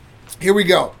Here we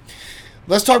go.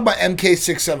 Let's talk about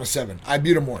MK677,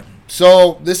 ibutamoren.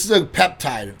 So this is a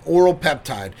peptide, an oral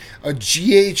peptide, a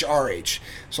GHRH.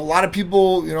 So a lot of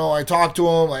people, I talk to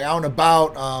them like out and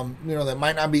about, that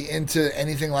might not be into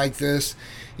anything like this.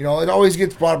 It always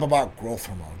gets brought up about growth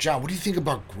hormone. John, what do you think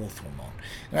about growth hormone?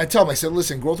 And I tell them, I said,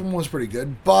 listen, growth hormone is pretty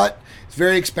good, but it's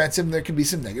very expensive and there can be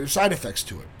some negative side effects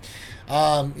to it.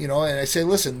 And I say,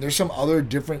 listen, there's some other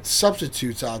different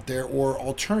substitutes out there or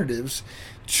alternatives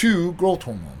to growth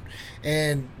hormone.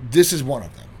 And this is one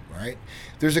of them, right?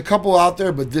 There's a couple out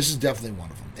there, but this is definitely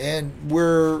one of them. And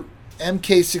where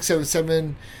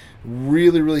MK677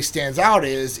 really, really stands out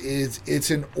is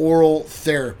it's an oral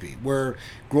therapy where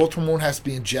growth hormone has to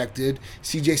be injected,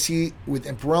 CJC with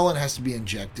Imperialin has to be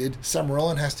injected,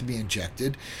 Sermorelin has to be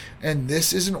injected, and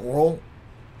this is an oral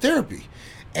therapy.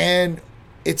 And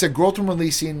it's a growth hormone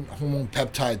releasing hormone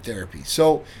peptide therapy.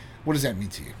 So what does that mean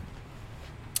to you?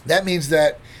 That means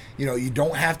that you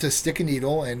don't have to stick a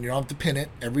needle and you don't have to pin it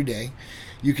every day.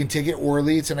 You can take it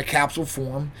orally. It's in a capsule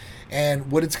form.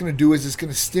 And what it's going to do is it's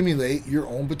going to stimulate your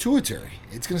own pituitary.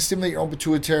 It's going to stimulate your own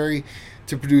pituitary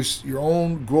to produce your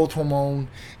own growth hormone.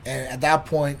 And at that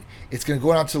point, it's going to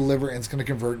go down to the liver and it's going to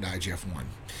convert into IGF-1.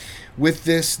 With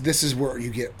this is where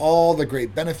you get all the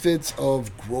great benefits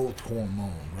of growth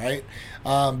hormone, right?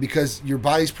 Because your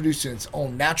body's producing its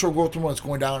own natural growth hormone. It's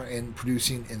going down and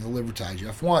producing in the liver to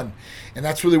IGF-1. And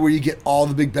that's really where you get all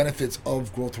the big benefits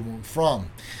of growth hormone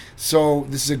from. So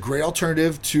this is a great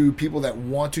alternative to people that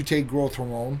want to take growth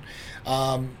hormone.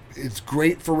 It's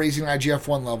great for raising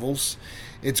IGF-1 levels.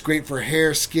 It's great for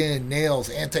hair, skin, nails,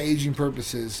 anti-aging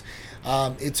purposes.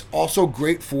 It's also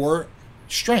great for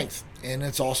strength. And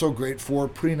it's also great for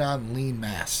putting on lean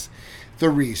mass. The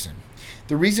reason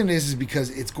is because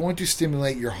it's going to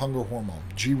stimulate your hunger hormone,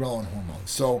 ghrelin hormone.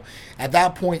 So at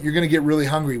that point, you're going to get really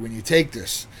hungry when you take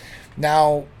this.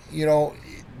 Now,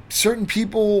 certain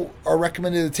people are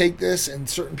recommended to take this, and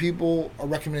certain people are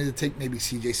recommended to take maybe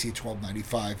CJC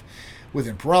 1295 with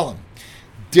Imperialin.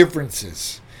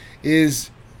 Differences is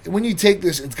when you take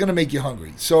this, it's going to make you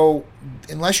hungry. So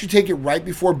unless you take it right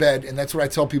before bed, and that's what I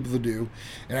tell people to do,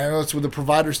 and I know that's what the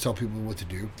providers tell people what to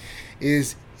do,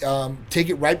 is take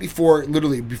it right before,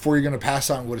 literally before you're going to pass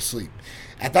out and go to sleep.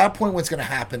 At that point, what's going to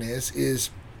happen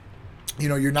is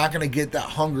you're not going to get that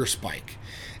hunger spike,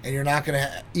 and you're not going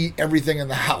to eat everything in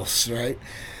the house, right?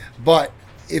 But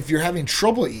if you're having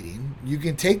trouble eating, you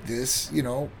can take this,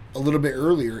 a little bit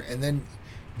earlier, and then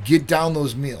get down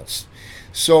those meals.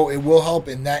 So it will help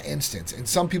in that instance. And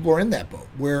some people are in that boat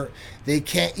where they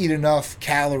can't eat enough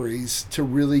calories to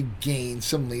really gain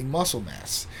some lean muscle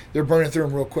mass. They're burning through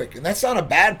them real quick. And that's not a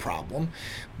bad problem,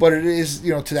 but it is,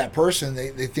 to that person,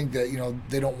 they think that,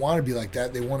 they don't want to be like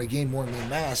that. They want to gain more lean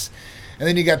mass. And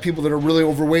then you got people that are really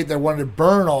overweight that want to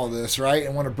burn all this, right?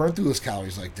 And want to burn through those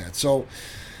calories like that. So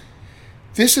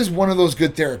this is one of those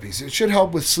good therapies. It should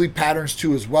help with sleep patterns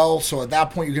too as well. So at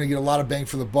that point, you're going to get a lot of bang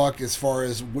for the buck as far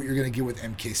as what you're going to get with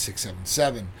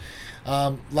MK677.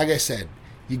 Like I said,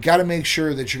 you got to make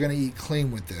sure that you're going to eat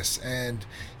clean with this. And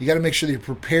you got to make sure that you're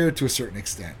prepared to a certain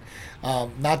extent.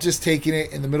 Not just taking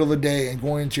it in the middle of the day and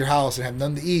going into your house and have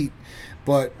nothing to eat,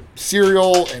 but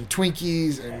cereal and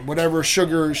Twinkies and whatever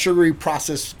sugary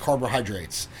processed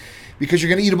carbohydrates. Because you're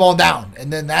going to eat them all down.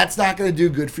 And then that's not going to do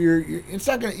good for it's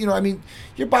not going to,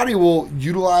 your body will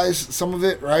utilize some of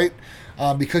it, right?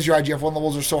 Because your IGF-1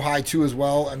 levels are so high too as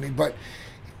well. But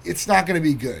it's not going to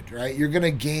be good, right? You're going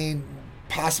to gain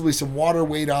possibly some water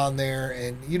weight on there,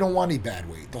 and you don't want any bad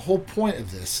weight. The whole point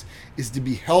of this is to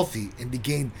be healthy and to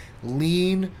gain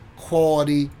lean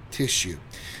quality tissue.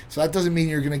 So that doesn't mean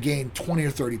you're going to gain 20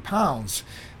 or 30 pounds,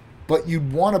 but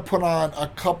you'd want to put on a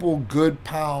couple good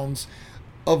pounds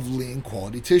of lean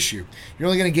quality tissue. You're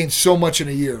only going to gain so much in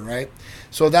a year, right?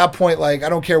 So at that point, I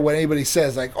don't care what anybody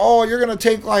says, oh, you're going to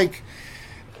take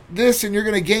this and you're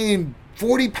going to gain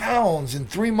 40 pounds in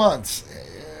 3 months.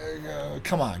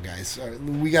 Come on, guys.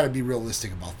 We got to be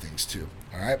realistic about things too,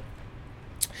 all right?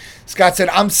 Scott said,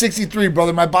 I'm 63,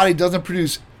 brother. My body doesn't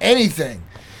produce anything.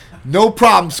 No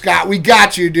problem, Scott. We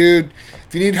got you, dude.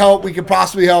 If you need help, we could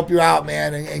possibly help you out,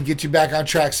 man, and get you back on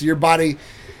track. So your body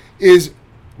is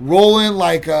rolling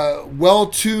like a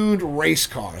well-tuned race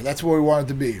car. That's what we want it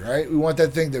to be, right? We want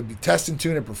that thing to be tested,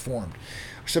 tuned, and performed.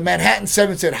 So Manhattan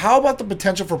 7 said, how about the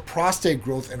potential for prostate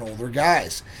growth in older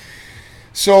guys?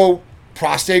 So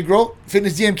prostate growth,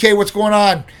 Fitness DMK, what's going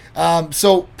on?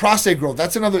 So prostate growth,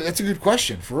 that's a good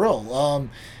question, for real.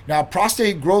 Now,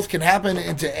 prostate growth can happen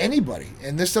into anybody,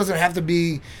 and this doesn't have to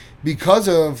be because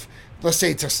of, let's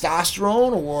say,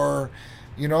 testosterone or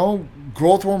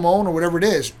growth hormone or whatever it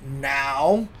is.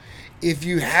 Now, if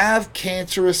you have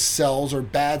cancerous cells or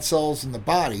bad cells in the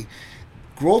body,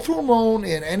 growth hormone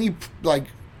and any like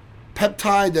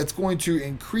peptide that's going to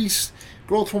increase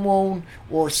growth hormone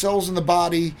or cells in the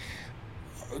body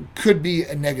could be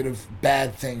a negative,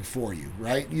 bad thing for you,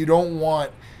 right? You don't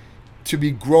want to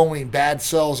be growing bad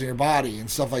cells in your body and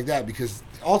stuff like that, because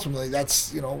ultimately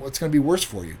that's, it's going to be worse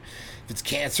for you. If it's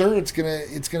cancer, it's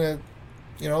going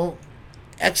to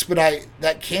expedite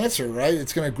that cancer, right?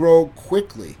 It's going to grow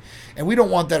quickly. And we don't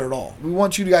want that at all. We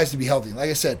want you guys to be healthy. Like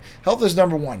I said, health is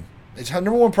number one. It's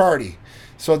number one priority.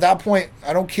 So at that point,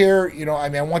 I don't care,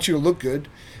 I want you to look good,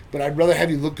 but I'd rather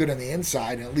have you look good on the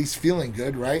inside and at least feeling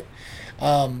good, right?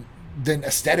 Than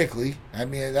aesthetically. I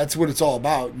mean, that's what it's all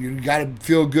about. You got to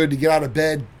feel good to get out of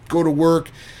bed, go to work,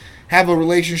 have a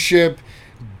relationship,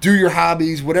 do your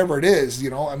hobbies, whatever it is.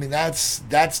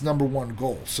 That's number one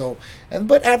goal. So,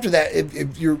 but after that,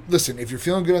 if you're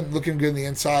feeling good and looking good on the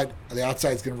inside, the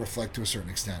outside is going to reflect to a certain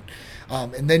extent,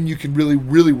 and then you can really,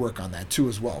 really work on that too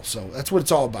as well. So that's what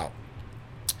it's all about.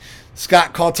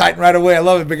 Scott, call Titan right away. I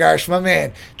love it, Big Irish, my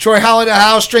man. Troy Holland, the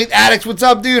house, Strength Addicts. What's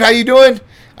up, dude? How you doing?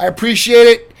 I appreciate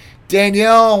it.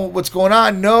 Danielle, what's going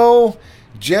on? No.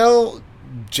 Juggler,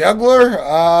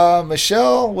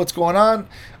 Michelle, what's going on?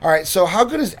 All right, so how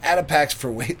good is Adipax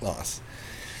for weight loss?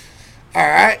 All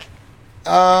right.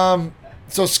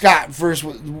 So Scott, first,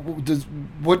 I'm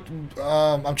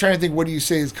trying to think, what do you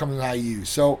say is coming in high use?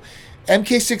 So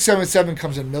MK677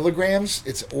 comes in milligrams.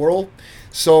 It's oral.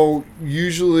 So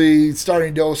usually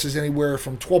starting dose is anywhere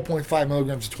from 12.5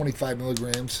 milligrams to 25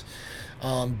 milligrams.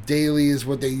 Daily is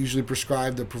what they usually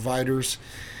prescribe, the providers.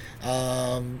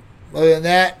 Other than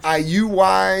that, IU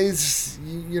wise,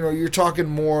 you're talking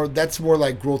more. That's more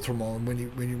like growth hormone when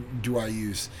you do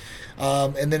IUs.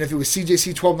 And then if it was CJC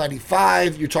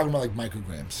 1295, you're talking about like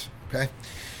micrograms. Okay.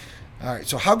 All right.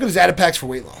 So how good is Adipax for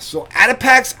weight loss? So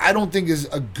Adipax, I don't think is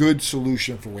a good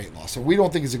solution for weight loss. So we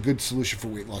don't think is a good solution for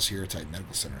weight loss here at Titan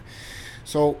Medical Center.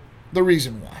 So the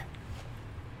reason why,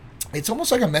 it's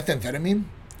almost like a methamphetamine.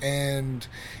 And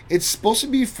it's supposed to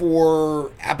be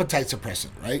for appetite suppressant,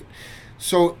 right?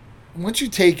 So once you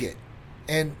take it,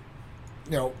 and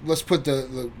let's put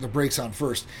the brakes on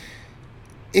first,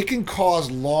 it can cause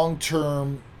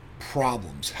long-term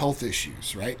problems, health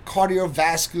issues, right?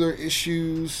 Cardiovascular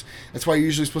issues. That's why you're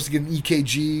usually supposed to get an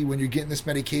EKG when you're getting this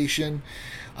medication.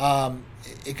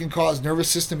 It can cause nervous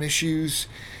system issues,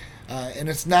 and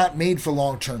it's not made for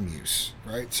long-term use,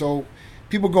 right? So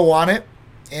people go on it.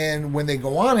 And when they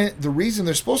go on it, the reason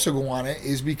they're supposed to go on it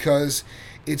is because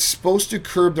it's supposed to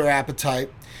curb their appetite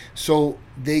so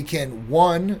they can,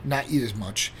 one, not eat as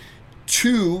much,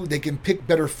 two, they can pick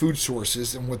better food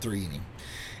sources than what they're eating.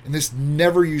 And this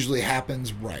never usually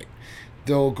happens right.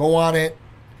 They'll go on it,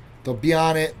 they'll be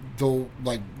on it, they'll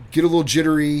get a little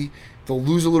jittery, they'll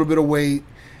lose a little bit of weight,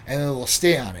 and then they'll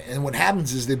stay on it. And what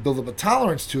happens is they build up a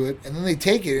tolerance to it, and then they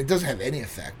take it, and it doesn't have any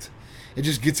effect. It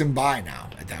just gets them by now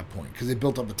at that point because they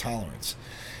built up a tolerance.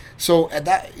 So at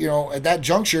that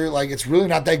juncture, it's really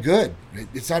not that good.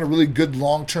 It's not a really good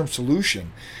long-term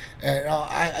solution. And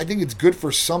I think it's good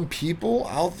for some people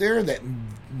out there that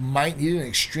might need it in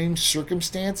extreme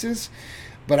circumstances,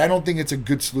 but I don't think it's a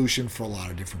good solution for a lot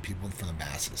of different people and for the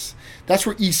masses. That's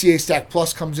where ECA Stack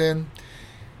Plus comes in.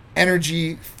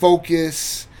 Energy,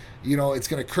 focus, it's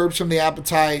going to curb some of the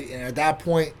appetite, and at that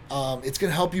point, it's going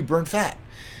to help you burn fat.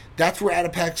 That's where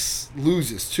Adipax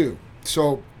loses too.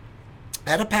 So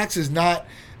Adipax is not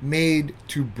made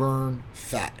to burn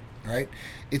fat, right?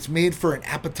 It's made for an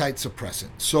appetite suppressant.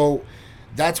 So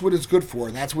that's what it's good for.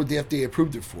 And that's what the FDA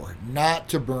approved it for, not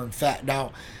to burn fat.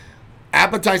 Now,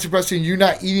 appetite suppressing, you're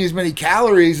not eating as many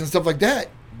calories and stuff like that,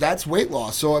 that's weight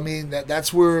loss. So,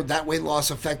 that's where that weight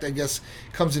loss effect, I guess,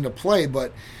 comes into play,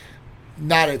 but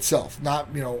not itself, not,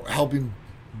 helping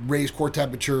raise core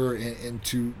temperature and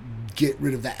to get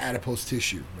rid of that adipose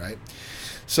tissue, right?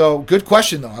 So good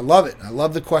question, though. I love it. I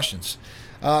love the questions.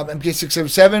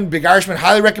 MK677, Big Irishman,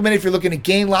 highly recommended if you're looking to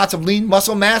gain lots of lean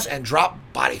muscle mass and drop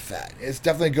body fat. It's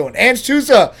definitely going. Ange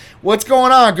Tusa, what's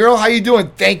going on, girl? How you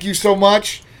doing? Thank you so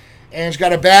much. Ange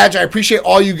got a badge. I appreciate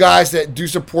all you guys that do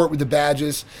support with the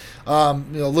badges. A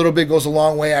little bit goes a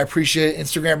long way. I appreciate it.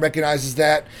 Instagram recognizes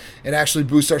that and actually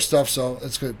boosts our stuff, so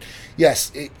that's good.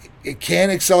 Yes, it can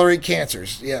accelerate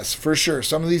cancers. Yes, for sure.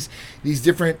 Some of these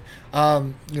different,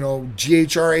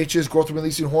 GHRHs, growth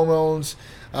releasing hormones,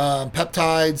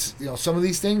 peptides, some of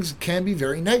these things can be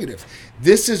very negative.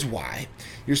 This is why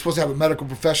you're supposed to have a medical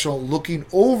professional looking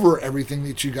over everything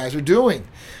that you guys are doing,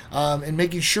 and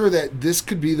making sure that this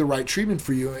could be the right treatment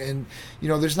for you. And,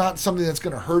 there's not something that's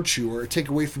going to hurt you or take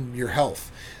away from your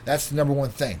health. That's the number one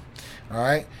thing. All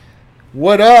right.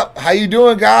 What up? How you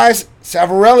doing, guys?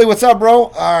 Savarelli, what's up, bro?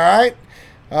 All right.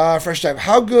 Fresh type.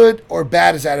 How good or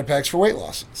bad is Adipex for weight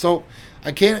loss? So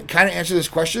I can't kind of answer this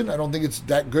question. I don't think it's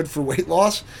that good for weight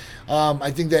loss. I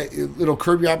think that it'll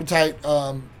curb your appetite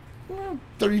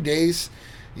 30 days.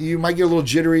 You might get a little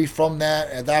jittery from that.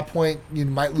 At that point, you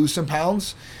might lose some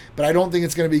pounds. But I don't think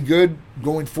it's going to be good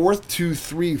going forth 2,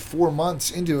 3, 4 months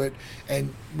into it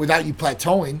and without you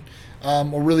plateauing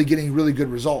or really getting really good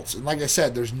results. And like I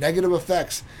said, there's negative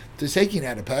effects to taking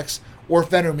Adipex or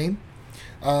phentermine,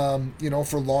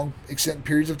 for long extended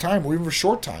periods of time or even for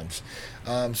short times.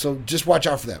 So just watch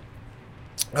out for that.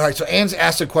 All right, so Anne's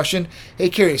asked a question. Hey,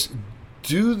 curious,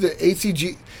 do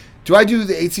I do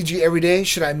the HCG every day?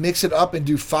 Should I mix it up and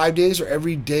do 5 days or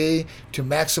every day to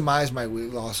maximize my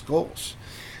weight loss goals?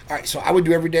 All right, so I would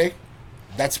do every day.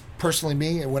 That's personally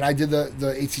me. And when I did the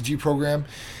HCG program,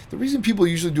 the reason people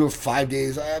usually do it 5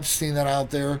 days, I've seen that out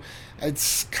there.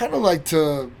 It's kind of like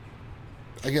to,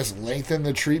 I guess, lengthen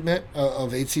the treatment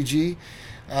of HCG.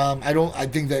 I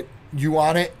think that you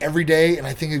on it every day, and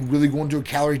I think it really going to a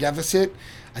calorie deficit,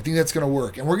 I think that's going to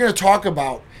work. And we're going to talk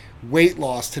about weight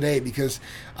loss today because,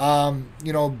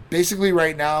 basically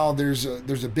right now there's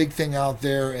a big thing out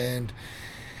there, and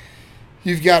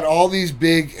you've got all these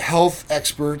big health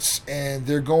experts, and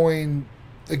they're going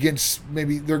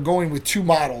with two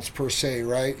models per se,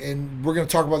 right? And we're going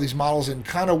to talk about these models and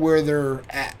kind of where they're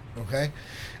at, okay?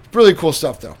 Really cool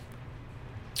stuff, though.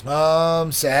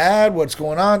 Sad, what's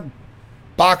going on?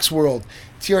 Box World,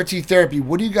 TRT therapy.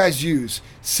 What do you guys use?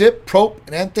 SIP, PROP,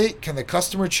 and enthate. Can the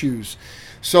customer choose?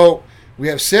 So we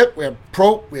have SIP, we have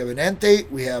PROP, we have an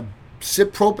enthate, we have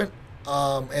SIP, PROP,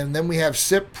 and then we have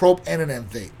SIP, PROP, and an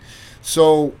enthate.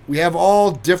 So we have all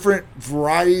different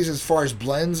varieties as far as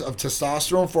blends of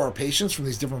testosterone for our patients from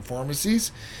these different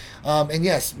pharmacies. And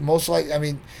yes, most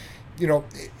likely,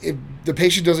 if the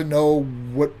patient doesn't know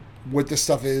what this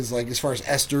stuff is, like as far as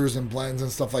esters and blends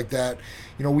and stuff like that,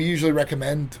 we usually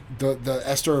recommend the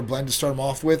ester or blend to start them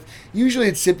off with. Usually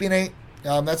it's Cypionate.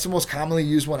 That's the most commonly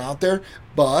used one out there,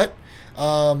 but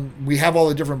we have all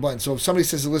the different blends. So if somebody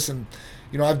says, listen,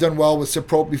 I've done well with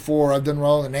Ciprop before, I've done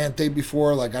well with an Anthate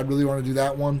before, like I'd really want to do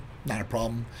that one, not a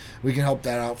problem. We can help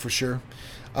that out for sure.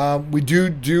 We do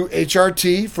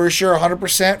HRT for sure,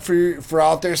 100% for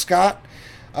out there, Scott.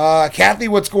 Kathy,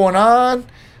 what's going on?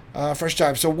 Fresh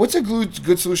time. So what's a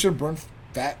good solution to burn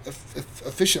fat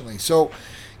efficiently? So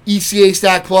ECA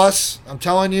Stack Plus, I'm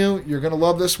telling you, you're going to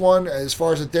love this one as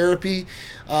far as a therapy.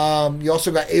 You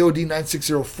also got AOD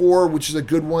 9604, which is a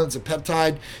good one. It's a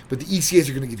peptide, but the ECAs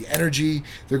are going to give you energy.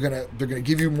 They're going to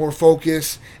give you more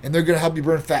focus, and they're going to help you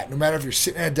burn fat, no matter if you're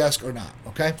sitting at a desk or not.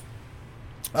 Okay.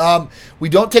 We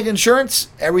don't take insurance.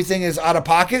 Everything is out of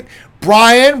pocket.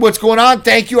 Brian, what's going on?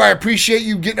 Thank you. I appreciate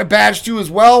you getting a badge too as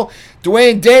well.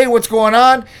 Dwayne Day, what's going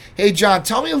on? Hey, John,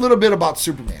 tell me a little bit about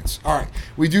Supermans. All right.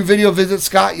 We do video visits,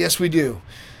 Scott. Yes, we do.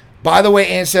 By the way,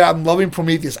 Ann said, I'm loving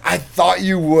Prometheus. I thought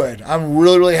you would. I'm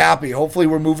really, really happy. Hopefully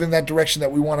we're moving in that direction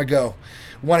that we want to go.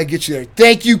 We want to get you there.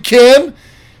 Thank you, Kim.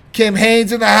 Kim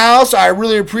Haynes in the house. I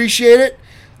really appreciate it.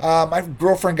 My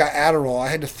girlfriend got Adderall. I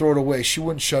had to throw it away. She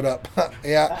wouldn't shut up.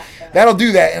 Yeah, that'll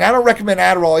do that. And I don't recommend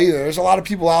Adderall either. There's a lot of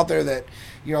people out there that,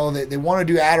 they want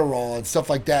to do Adderall and stuff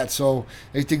like that. So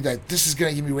they think that this is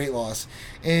going to give me weight loss.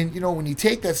 And, when you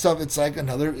take that stuff, it's like a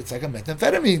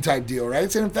methamphetamine type deal, right?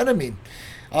 It's an amphetamine.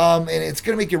 And it's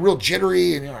going to make you real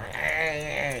jittery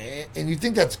and you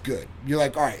think that's good. You're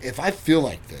like, all right, if I feel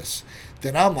like this,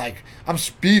 then I'm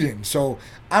speeding. So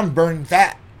I'm burning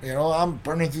fat. I'm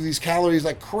burning through these calories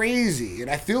like crazy,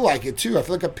 and I feel like it too. I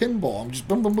feel like a pinball. I'm just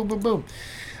boom, boom, boom, boom, boom.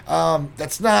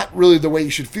 That's not really the way you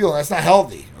should feel, and that's not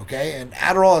healthy, okay? And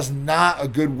Adderall is not a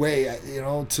good way,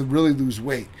 to really lose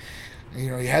weight.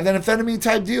 You have that amphetamine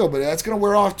type deal, but that's going to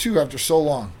wear off too after so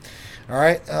long. All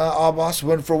right, all boss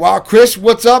went for a while. Chris,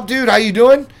 what's up, dude? How you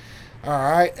doing?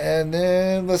 All right, and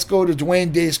then let's go to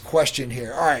Dwayne Day's question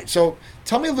here. All right, so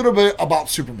tell me a little bit about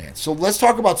Superman. So let's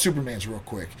talk about Supermans real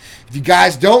quick. If you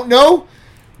guys don't know,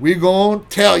 we're going to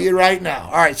tell you right now.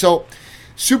 All right, so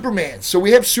Superman. So we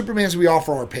have Supermans we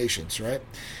offer our patients, right?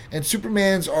 And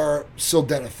Supermans are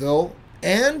sildenafil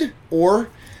or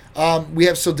we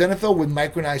have sildenafil with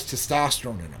micronized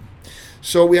testosterone in them.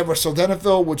 So we have our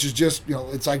sildenafil, which is just,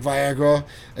 it's like Viagra.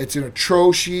 It's in a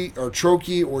troche or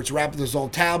troche, or it's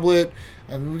rapidazole tablet.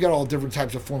 I mean, we got all different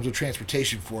types of forms of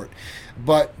transportation for it.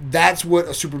 But that's what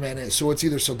a Superman is. So it's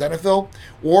either sildenafil,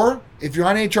 or if you're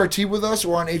on HRT with us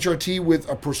or on HRT with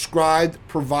a prescribed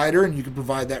provider, and you can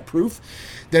provide that proof,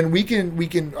 then we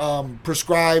can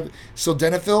prescribe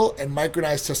sildenafil and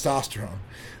micronized testosterone.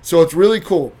 So it's really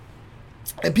cool.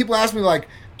 And people ask me like,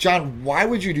 John, why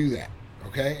would you do that?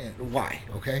 Okay, why?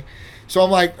 Okay, so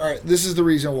I'm like, all right, this is the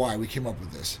reason why we came up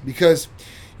with this, because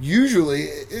usually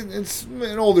it's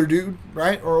an older dude,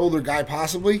 right, or older guy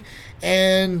possibly,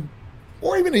 and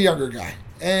or even a younger guy,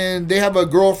 and they have a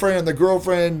girlfriend, and the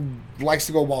girlfriend likes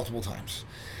to go multiple times.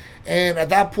 And at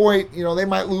that point, they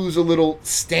might lose a little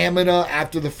stamina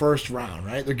after the first round,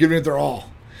 right? They're giving it their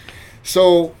all.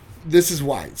 So this is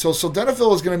why. So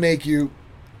sildenafil is going to make you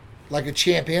like a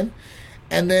champion.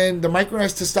 And then the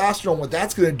micronized testosterone, what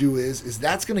that's going to do is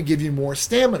that's going to give you more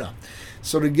stamina.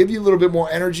 So to give you a little bit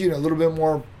more energy and a little bit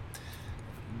more...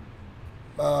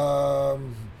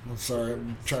 I'm sorry,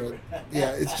 I'm trying to...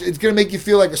 Yeah, it's going to make you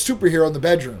feel like a superhero in the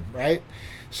bedroom, right?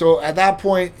 So at that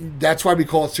point, that's why we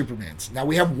call it Superman's. Now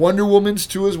we have Wonder Woman's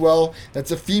too as well.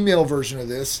 That's a female version of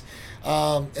this.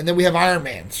 And then we have Iron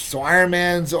Man's. So Iron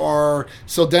Man's are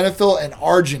sildenafil and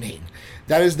arginine.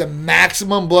 That is the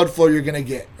maximum blood flow you're going to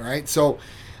get, right? So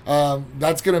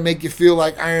that's going to make you feel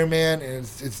like Iron Man, and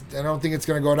I don't think it's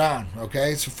going to go down,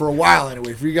 okay? So for a while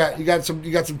anyway. If you got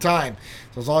some time.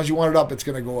 So as long as you want it up, it's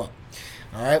going to go up.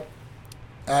 All right?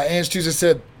 Ange Tusa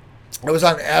said, I was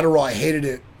on Adderall. I hated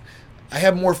it. I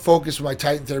have more focus with my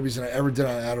Titan therapies than I ever did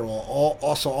on Adderall.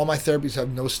 All my therapies have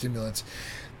no stimulants.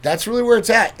 That's really where it's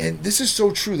at. And this is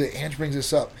so true that Ange brings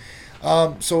this up.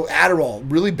 So Adderall,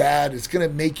 really bad. It's going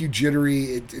to make you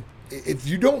jittery. If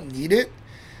you don't need it,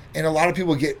 and a lot of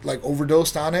people get like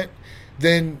overdosed on it,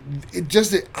 then it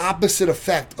just the opposite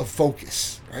effect of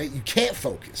focus, right? You can't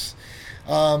focus.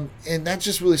 And that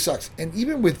just really sucks. And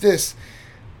even with this,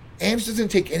 Ange doesn't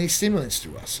take any stimulants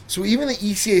through us. So even the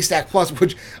ECA Stack Plus,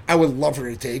 which I would love her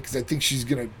to take, because I think she's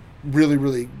going to really,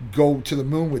 really go to the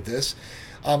moon with this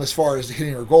as far as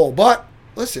hitting her goal. But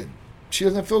listen, she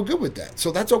doesn't feel good with that.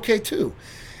 So that's okay too.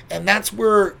 And that's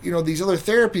where, these other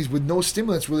therapies with no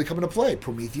stimulants really come into play.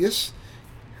 Prometheus,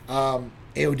 AOD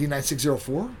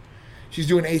 9604. She's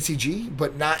doing ACG,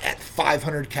 but not at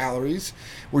 500 calories.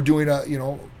 We're doing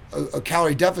a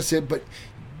calorie deficit, but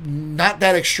not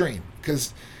that extreme,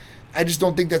 because I just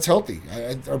don't think that's healthy.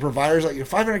 Our providers like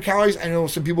 500 calories. I know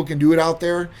some people can do it out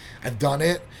there. I've done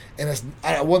it, and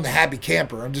I wasn't a happy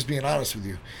camper. I'm just being honest with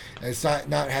you. And it's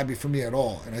not happy for me at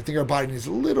all. And I think our body needs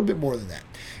a little bit more than that.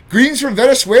 Greetings from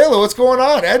Venezuela. What's going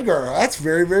on, Edgar? That's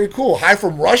very, very cool. Hi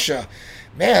from Russia.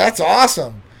 Man, that's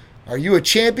awesome. Are you a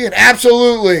champion?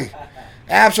 Absolutely.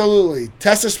 Absolutely.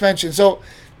 Test suspension. So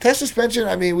test suspension,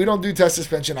 I mean, we don't do test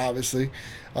suspension, obviously.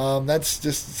 That's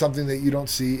just something that you don't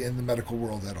see in the medical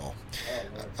world at all.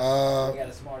 You got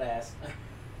a smart ass.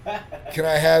 Can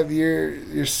I have your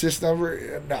sys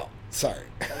number? No, sorry.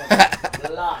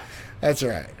 That's all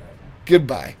right.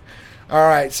 Goodbye. All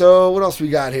right, so what else we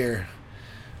got here?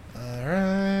 All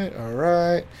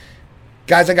right.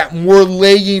 Guys, I got more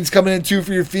leggings coming in too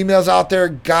for your females out there.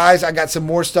 Guys, I got some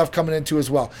more stuff coming in too as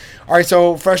well. All right,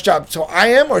 so fresh job. So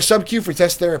IM or sub-Q for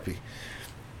test therapy?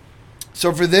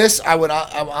 So for this,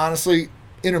 I'm honestly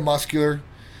intermuscular.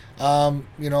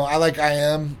 I like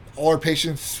IM. All our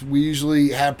patients we usually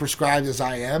have prescribed as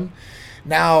IM.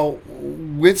 Now,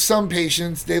 with some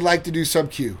patients, they like to do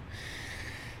sub-Q.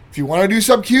 If you want to do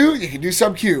sub-Q, you can do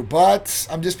sub-Q. But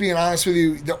I'm just being honest with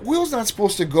you. The oil's not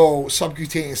supposed to go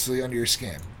subcutaneously under your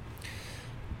skin.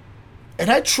 And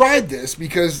I tried this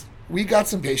because we got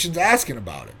some patients asking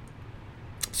about it.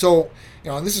 So,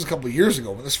 and this is a couple of years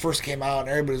ago when this first came out, and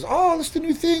everybody's, this is the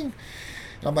new thing.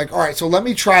 And I'm like, all right, so let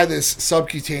me try this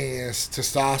subcutaneous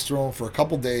testosterone for a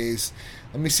couple days.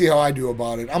 Let me see how I do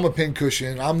about it. I'm a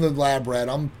pincushion. I'm the lab rat.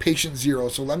 I'm patient zero.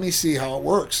 So let me see how it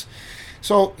works.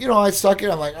 So, I stuck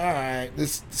it. I'm like, all right,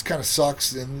 this kind of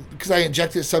sucks. And because I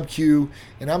injected sub-Q,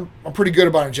 and I'm pretty good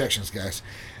about injections, guys.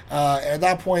 And at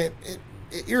that point,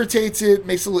 it irritates it,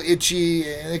 makes it a little itchy,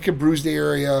 and it can bruise the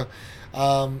area.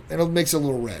 And it makes it a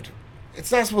little red.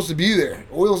 It's not supposed to be there.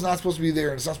 Oil's not supposed to be there,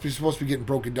 and it's not supposed to be getting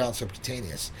broken down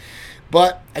subcutaneous.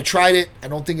 But I tried it. I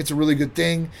don't think it's a really good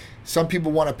thing. Some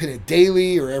people want to pin it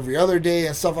daily or every other day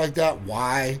and stuff like that.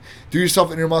 Why? Do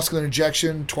yourself an intramuscular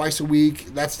injection twice a week.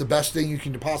 That's the best thing you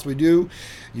can possibly do.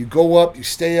 You go up, you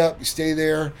stay there.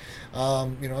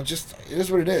 Just it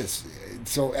is what it is.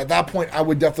 So at that point, I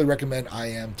would definitely recommend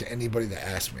IM to anybody that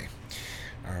asks me.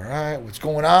 All right, what's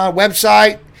going on?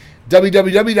 Website,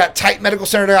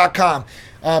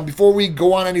 www.titanmedicalcenter.com. Before we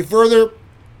go on any further,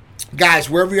 guys,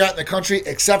 wherever you're at in the country,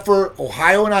 except for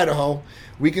Ohio and Idaho,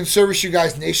 we can service you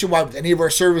guys nationwide with any of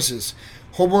our services.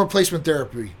 Hormone replacement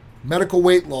therapy, medical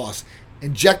weight loss,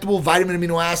 injectable vitamin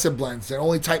amino acid blends that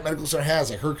only Titan Medical Center has,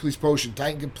 like Hercules Potion,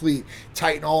 Titan Complete,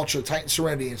 Titan Ultra, Titan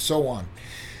Serenity, and so on.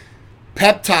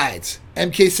 Peptides,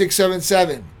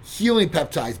 MK677, healing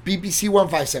peptides,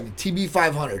 BPC157,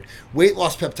 TB500, weight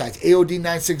loss peptides,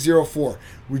 AOD9604,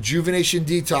 rejuvenation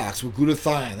detox with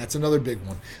glutathione. That's another big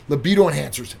one. Libido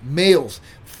enhancers, males,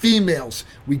 females.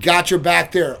 We got your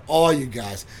back there, all you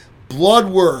guys. Blood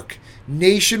work,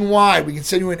 nationwide. We can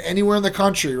send you in anywhere in the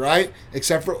country, right?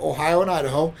 Except for Ohio and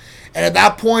Idaho. And at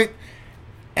that point,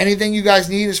 anything you guys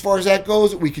need as far as that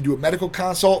goes, we can do a medical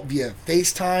consult via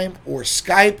FaceTime or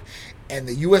Skype, and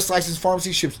the U.S. licensed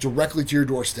pharmacy ships directly to your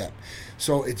doorstep.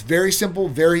 So it's very simple,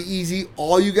 very easy.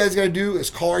 All you guys got to do is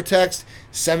call or text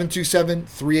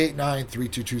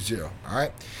 727-389-3220. All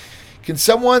right? Can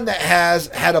someone that has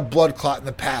had a blood clot in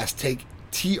the past take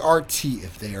TRT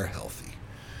if they are healthy?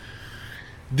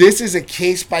 This is a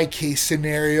case-by-case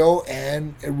scenario,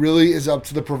 and it really is up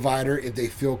to the provider if they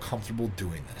feel comfortable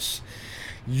doing this.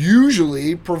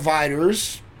 Usually,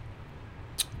 providers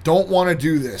don't want to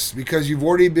do this because you've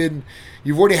already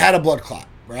had a blood clot,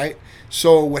 right?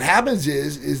 So what happens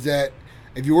is that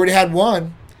if you already had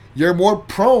one, you're more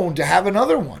prone to have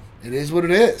another one. It is what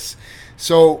it is.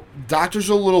 So doctors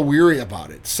are a little weary about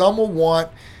it. Some will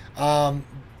want,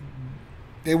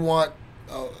 they want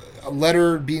a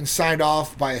letter being signed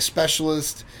off by a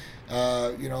specialist,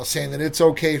 saying that it's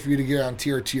okay for you to get on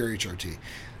TRT or HRT.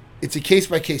 It's a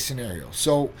case-by-case scenario.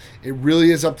 So it really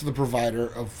is up to the provider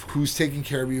of who's taking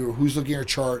care of you or who's looking at your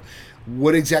chart,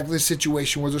 what exactly the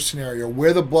situation was or scenario,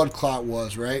 where the blood clot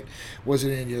was, right? Was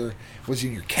it in your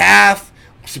calf?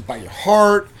 Was it by your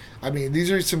heart? I mean, these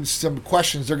are some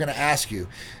questions they're going to ask you.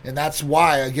 And that's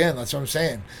why, again, that's what I'm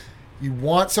saying. You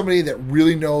want somebody that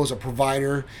really knows, a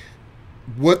provider,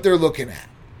 what they're looking at.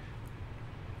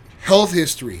 Health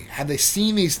history. Have they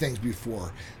seen these things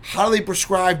before? How do they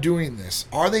prescribe doing this?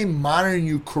 Are they monitoring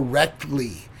you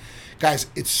correctly? Guys,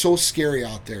 it's so scary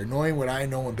out there, knowing what I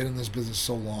know and been in this business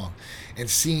so long and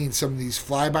seeing some of these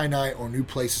fly-by-night or new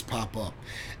places pop up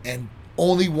and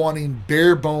only wanting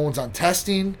bare bones on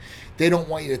testing. They don't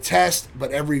want you to test,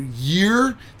 but every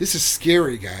year, this is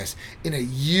scary, guys. In a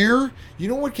year, you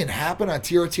know what can happen on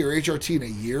TRT or HRT in a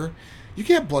year? You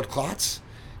can have blood clots.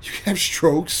 You can have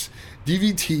strokes.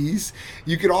 DVTs.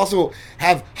 You could also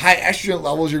have high estrogen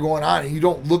levels you're going on and you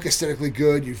don't look aesthetically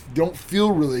good. You don't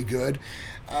feel really good.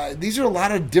 These are a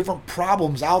lot of different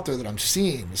problems out there that I'm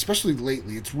seeing, especially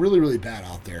lately. It's really, really bad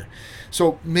out there.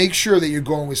 So make sure that you're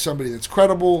going with somebody that's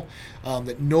credible,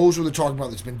 that knows what they're talking about,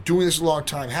 that's been doing this a long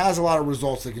time, has a lot of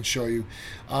results they can show you,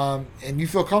 and you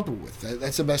feel comfortable with.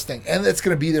 That's the best thing. And that's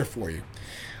going to be there for you.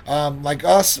 Like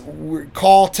us, we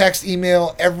call, text,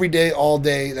 email every day, all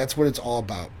day. That's what it's all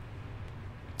about.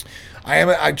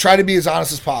 I try to be as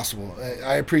honest as possible.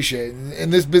 I appreciate it. In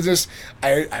this business,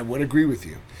 I would agree with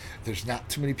you. There's not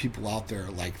too many people out there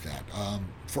like that.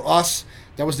 For us,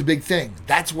 that was the big thing.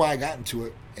 That's why I got into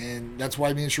it, and that's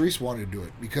why me and Sharice wanted to do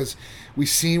it, because we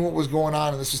seen what was going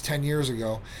on, and this was 10 years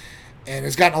ago, and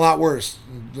it's gotten a lot worse.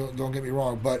 Don't get me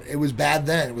wrong, but it was bad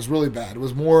then. It was really bad. It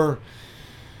was more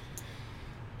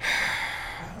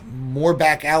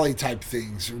back alley type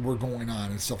things were going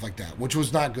on and stuff like that, which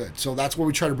was not good. So that's why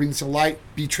we try to bring this to light,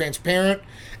 be transparent,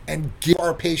 and give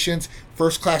our patients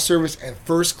first-class service and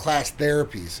first-class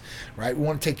therapies, right? We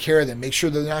want to take care of them, make sure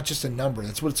they're not just a number.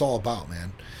 That's what it's all about,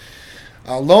 man.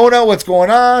 Lona, what's going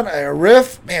on?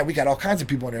 Riff, man, we got all kinds of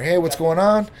people in there. Hey, what's going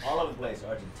on? All over the place.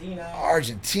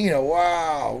 Argentina,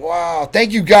 wow.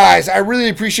 Thank you, guys. I really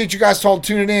appreciate you guys all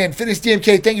tuning in. Fitness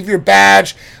DMK, thank you for your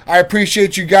badge. I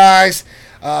appreciate you guys.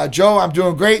 Joe, I'm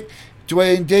doing great.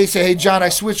 Dwayne Day say, hey, John, I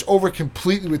switched over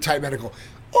completely with Tight Medical.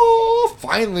 Oh,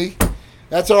 finally.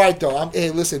 That's all right, though. Hey,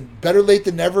 listen, better late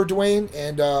than never, Dwayne,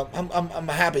 and I'm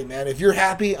happy, man. If you're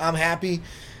happy, I'm happy,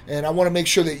 and I want to make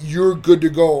sure that you're good to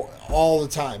go all the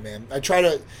time, man. I try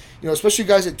to, especially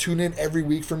guys that tune in every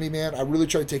week for me, man, I really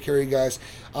try to take care of you guys.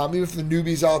 Even for the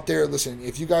newbies out there, listen,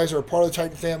 if you guys are a part of the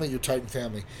Titan family, you're Titan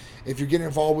family. If you're getting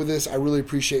involved with this, I really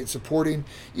appreciate supporting.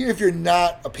 Even if you're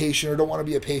not a patient or don't want to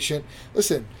be a patient,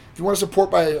 listen, if you want to support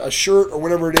by a shirt or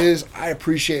whatever it is, I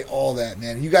appreciate all that,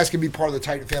 man. You guys can be part of the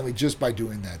Titan family just by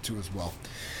doing that too as well.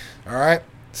 All right?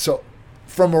 So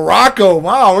from Morocco,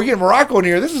 wow, we're getting Morocco in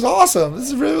here. This is awesome.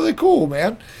 This is really, really cool,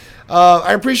 man.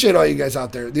 I appreciate all you guys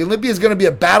out there. The Olympia is going to be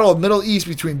a battle of Middle East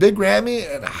between Big Ramy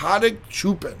and Hadik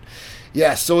Chupin.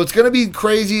 Yes, so it's going to be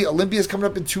crazy. Olympia's coming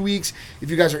up in 2 weeks. If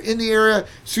you guys are in the area,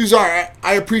 Suzar,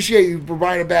 I appreciate you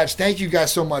providing a badge. Thank you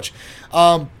guys so much.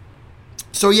 So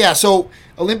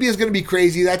Olympia's going to be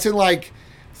crazy. That's in like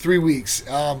 3 weeks.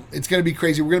 It's going to be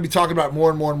crazy. We're going to be talking about it more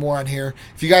and more and more on here.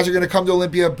 If you guys are going to come to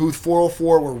Olympia, booth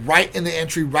 404, we're right in the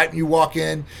entry, right when you walk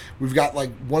in. We've got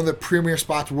like one of the premier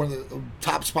spots, one of the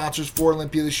top sponsors for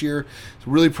Olympia this year.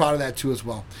 So really proud of that too as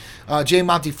well. Jay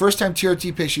Monty, first time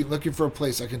TRT patient looking for a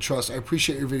place I can trust. I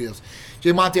appreciate your videos.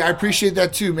 Jay Monty, I appreciate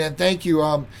that too, man. Thank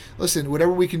you. Listen,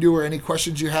 whatever we can do or any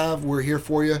questions you have, we're here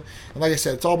for you. And like I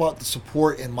said, it's all about the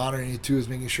support and monitoring you too, is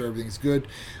making sure everything's good.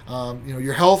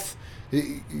 Your health,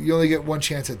 you only get one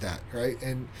chance at that, right?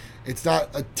 And it's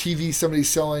not a TV somebody's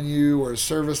selling you or a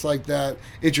service like that.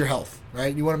 It's your health,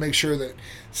 right? You want to make sure that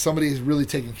somebody is really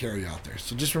taking care of you out there.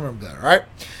 So just remember that, all right?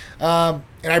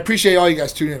 And I appreciate all you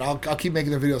guys tuning in. I'll keep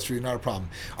making the videos for you, not a problem.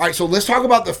 All right, so let's talk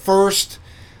about the first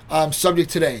subject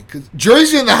today. Because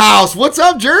Jersey in the house. What's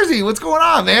up, Jersey? What's going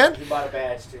on, man? You bought a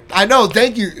badge, too. I know.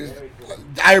 Thank you.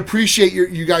 I appreciate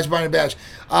you guys buying a badge.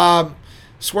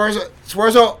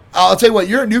 Swearzo, I'll tell you what,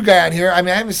 you're a new guy on here. I mean,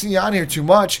 I haven't seen you on here too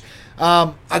much.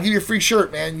 I'll give you a free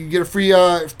shirt, man. You get a free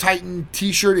Titan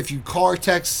t-shirt if you call or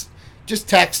text. Just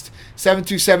text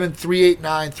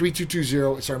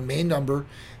 727-389-3220. It's our main number.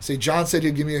 Say, John said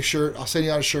he'd give me a shirt. I'll send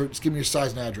you out a shirt. Just give me your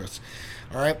size and address.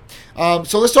 All right?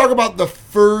 So let's talk about the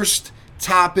first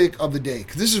topic of the day,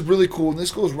 because this is really cool, and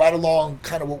this goes right along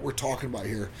kind of what we're talking about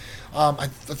here. I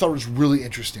thought it was really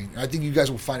interesting. I think you guys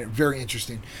will find it very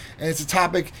interesting. And it's a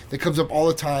topic that comes up all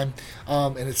the time,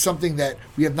 and it's something that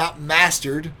we have not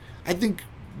mastered. I think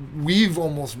we've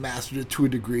almost mastered it to a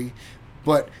degree,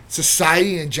 but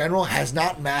society in general has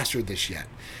not mastered this yet.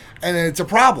 And it's a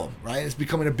problem, right? It's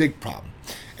becoming a big problem.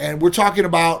 And we're talking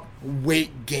about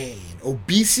weight gain,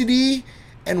 obesity,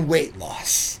 and weight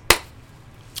loss.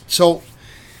 So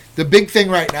the big thing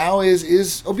right now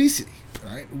is obesity.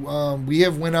 Right? We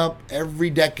have went up every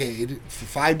decade for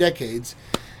 5 decades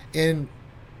in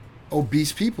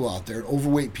obese people out there,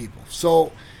 overweight people.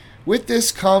 So with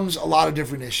this comes a lot of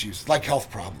different issues, like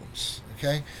health problems.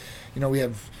 Okay, we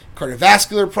have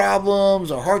cardiovascular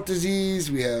problems, our heart disease.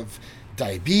 We have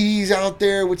diabetes out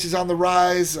there, which is on the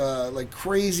rise like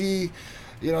crazy.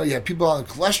 You have people on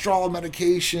cholesterol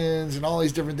medications and all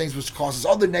these different things, which causes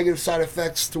other negative side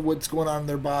effects to what's going on in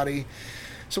their body.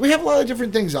 So we have a lot of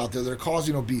different things out there that are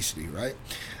causing obesity, right?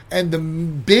 And the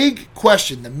big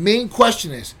question, the main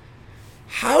question is,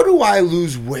 how do I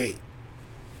lose weight?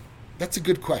 That's a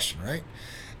good question, right?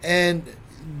 And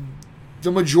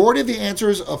the majority of the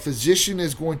answers a physician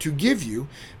is going to give you,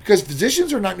 because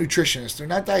physicians are not nutritionists, they're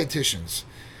not dietitians.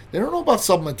 They don't know about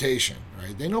supplementation,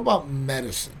 right? They know about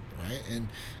medicine, right? And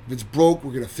if it's broke,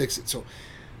 we're going to fix it. So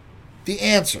the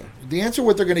answer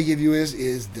what they're going to give you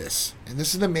is this, and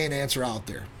this is the main answer out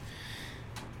there.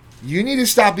 You need to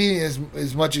stop eating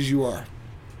as much as you are.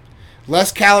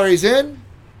 Less calories in,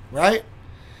 right?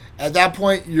 At that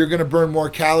point, you're going to burn more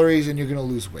calories and you're going to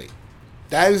lose weight.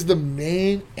 That is the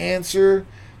main answer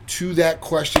to that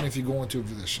question if you go into a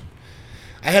physician.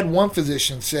 I had one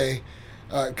physician say,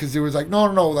 because they was like, no,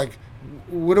 like,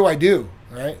 what do I do?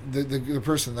 Right? The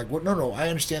person, like, what? No, I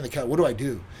understand the calories. What do I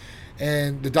do?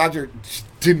 And the doctor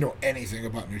didn't know anything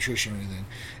about nutrition or anything.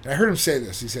 And I heard him say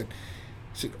this. He said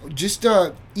just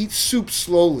eat soup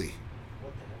slowly.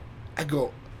 I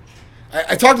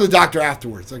talked to the doctor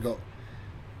afterwards. I go,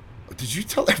 did you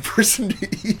tell that person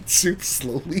to eat soup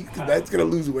slowly? That's going to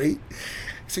lose weight?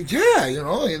 He said, yeah, they're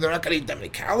not going to eat that many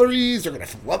calories. They're going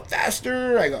to fill up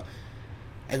faster. I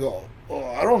go,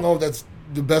 well, I don't know if that's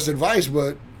the best advice,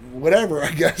 but whatever,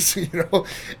 I guess, and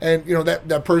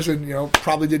that person,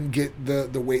 probably didn't get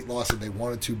the weight loss that they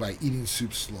wanted to by eating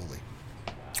soup slowly,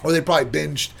 or they probably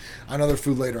binged on other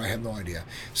food later. I have no idea.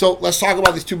 So let's talk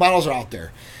about these 2 models are out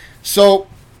there. So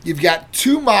you've got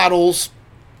 2 models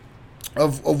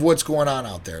of what's going on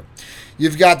out there.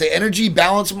 You've got the energy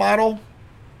balance model,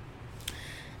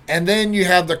 and then you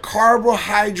have the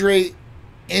carbohydrate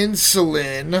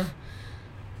insulin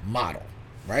model,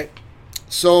 right?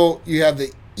 So you have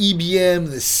the EBM,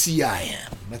 the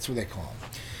CIM. That's what they call them.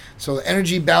 So the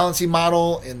energy balancing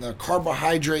model and the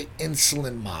carbohydrate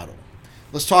insulin model.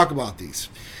 Let's talk about these.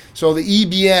 So the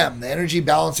EBM, the energy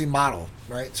balancing model,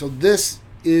 right? So this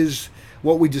is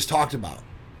what we just talked about.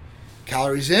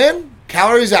 Calories in,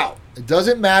 calories out. It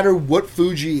doesn't matter what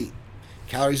food you eat.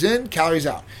 Calories in, calories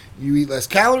out. You eat less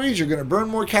calories, you're going to burn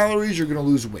more calories, you're going to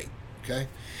lose weight. Okay?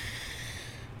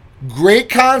 Great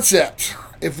concept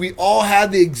if we all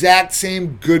had the exact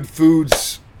same good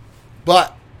foods.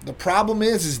 But the problem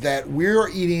is that we're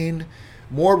eating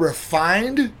more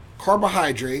refined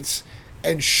carbohydrates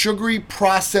and sugary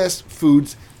processed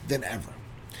foods than ever.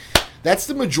 That's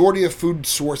the majority of food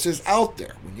sources out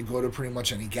there. When you go to pretty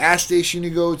much any gas station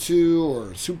you go to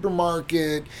or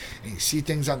supermarket, and you see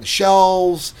things on the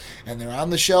shelves, and they're on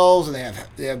the shelves, and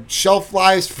they have shelf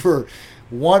lives for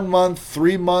 1 month,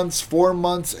 3 months, 4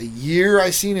 months, a year. I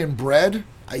seen in bread,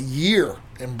 a year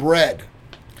in bread.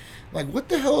 Like, what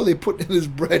the hell are they putting in this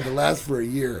bread to last for a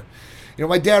year? You know,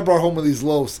 my dad brought home one of these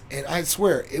loaves, and I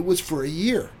swear it was for a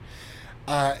year.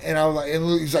 And I was like,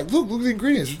 and he's like, look at the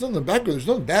ingredients. There's nothing in the background. There's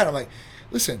nothing bad. I'm like,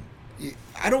 listen,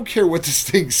 I don't care what this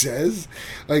thing says.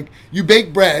 Like, you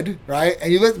bake bread, right?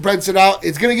 And you let the bread sit out.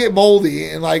 It's going to get moldy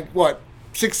in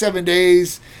 6-7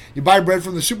 days. You buy bread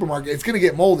from the supermarket. It's going to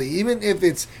get moldy. Even if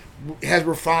it has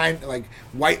refined, like,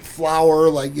 white flour,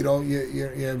 like, you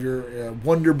have your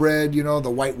Wonder Bread, the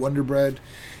white Wonder Bread.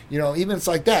 Even it's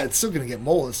like that, it's still going to get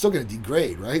mold. It's still going to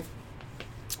degrade, right?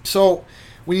 So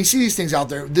when you see these things out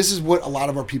there, this is what a lot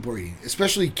of our people are eating,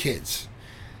 especially kids.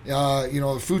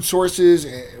 The food sources,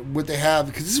 what they have,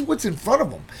 because this is what's in front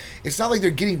of them. It's not like they're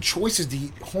getting choices to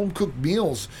eat home-cooked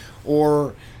meals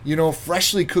or,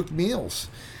 freshly cooked meals.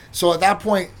 So at that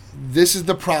point, this is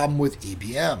the problem with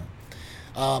EBM,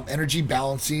 energy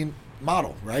balancing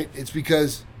model, right? It's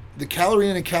because the calorie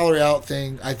in and calorie out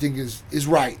thing, I think, is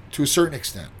right to a certain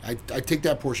extent. I take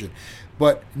that portion.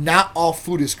 But not all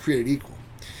food is created equal.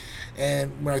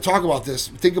 And when I talk about this,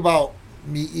 think about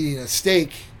me eating a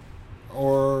steak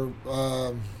or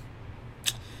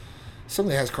something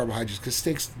that has carbohydrates, because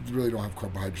steaks really don't have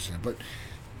carbohydrates in it. But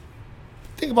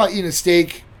think about eating a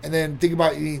steak and then think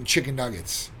about eating chicken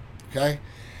nuggets. Okay?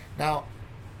 Now,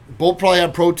 both probably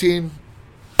have protein,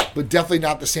 but definitely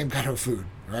not the same kind of food,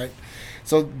 right?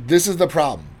 So this is the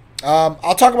problem.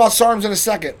 I'll talk about SARMs in a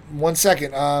second. 1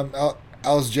 second.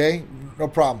 LSJ, no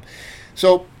problem.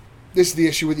 So this is the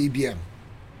issue with EBM.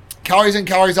 Calories in,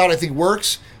 calories out, I think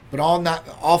works, but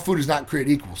all food is not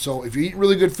created equal. So if you eat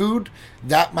really good food,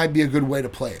 that might be a good way to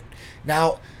play it.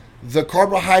 Now, the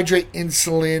carbohydrate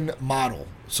insulin model.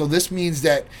 So this means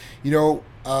that,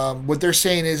 what they're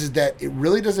saying is that it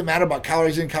really doesn't matter about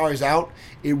calories in, calories out.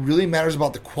 It really matters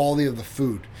about the quality of the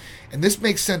food. And this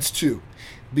makes sense too,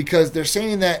 because they're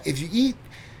saying that if you eat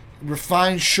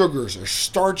refined sugars or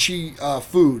starchy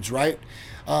foods, right?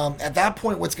 At that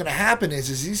point, what's going to happen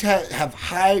is these have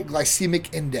high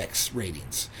glycemic index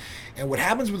ratings. And what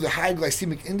happens with the high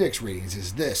glycemic index ratings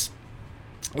is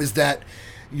that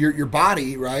your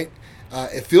body, right,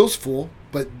 it feels full,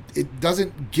 but it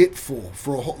doesn't get full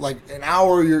for an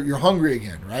hour. You're hungry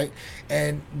again, right?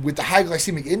 And with the high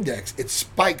glycemic index, it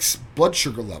spikes blood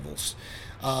sugar levels.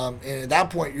 And at that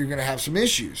point, you're going to have some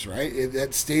issues, right? If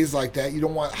that stays like that, you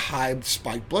don't want high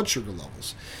spiked blood sugar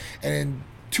levels. And in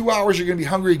 2 hours, you're going to be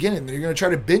hungry again, and then you're going to try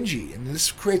to binge eat. And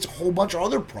this creates a whole bunch of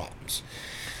other problems.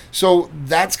 So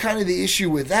that's kind of the issue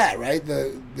with that, right?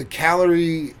 The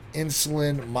calorie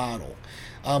insulin model.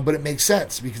 But it makes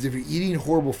sense, because if you're eating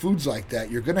horrible foods like that,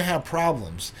 you're going to have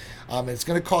problems. And it's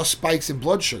going to cause spikes in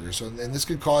blood sugar. And this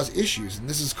could cause issues. And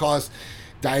this has caused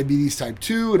diabetes type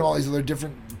 2 and all these other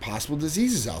different possible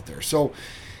diseases out there. So,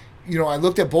 I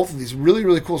looked at both of these. Really,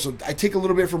 really cool. So I take a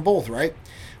little bit from both, right?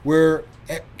 Where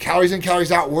calories in,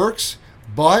 calories out works,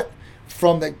 but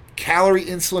from the calorie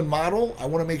insulin model, I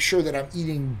want to make sure that I'm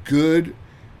eating good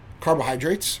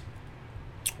carbohydrates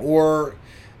or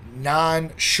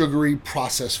non-sugary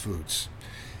processed foods.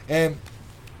 And,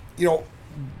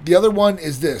 the other one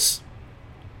is this.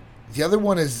 The other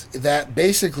one is that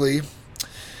basically,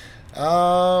 hold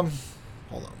on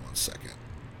 1 second.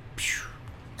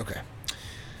 Okay.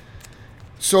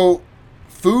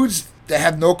 Foods that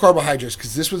have no carbohydrates,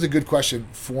 because this was a good question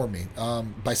for me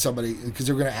by somebody, because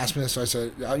they were going to ask me this, so I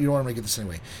said, you don't want to make it this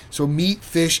anyway. So meat,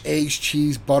 fish, eggs,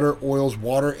 cheese, butter, oils,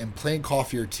 water, and plain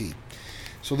coffee or tea.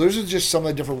 So those are just some of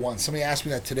the different ones. Somebody asked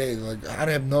me that today. They're like, I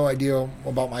have no idea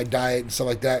about my diet and stuff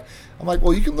like that. I'm like,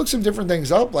 well, you can look some different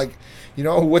things up, like,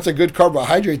 what's a good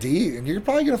carbohydrate to eat, and you're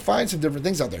probably going to find some different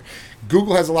things out there.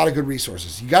 Google has a lot of good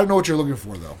resources. You got to know what you're looking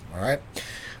for, though, all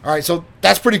right, so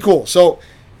that's pretty cool. So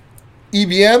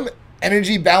EBM,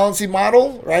 energy balancing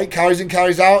model, right, calories in,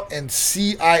 calories out, and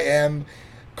CIM,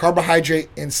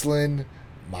 carbohydrate insulin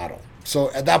model.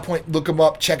 So at that point, look them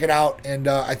up, check it out, and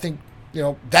I think,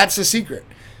 that's the secret.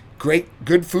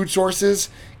 Good food sources,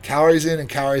 calories in and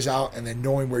calories out, and then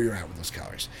knowing where you're at with those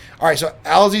calories. All right, so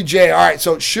LZJ, all right,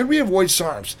 so should we avoid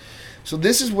SARMs? So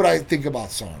this is what I think about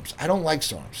SARMs. I don't like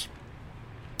SARMs.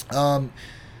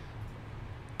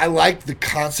 I like the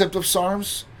concept of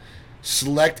SARMs,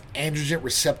 select androgen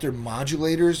receptor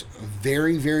modulators,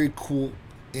 very, very cool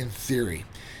in theory.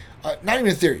 Not even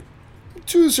in theory,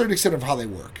 to a certain extent of how they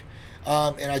work.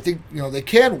 And I think, they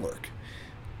can work.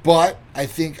 But I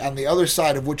think on the other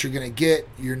side of what you're going to get,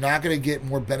 you're not going to get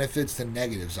more benefits than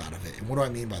negatives out of it. And what do I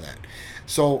mean by that?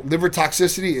 So liver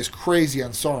toxicity is crazy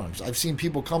on SARMs. I've seen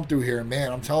people come through here, and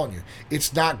man, I'm telling you,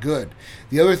 it's not good.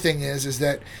 The other thing is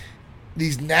that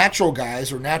these natural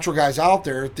guys or natural guys out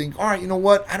there think, all right, you know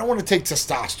what? I don't want to take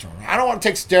testosterone. I don't want to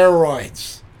take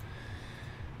steroids.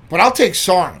 But I'll take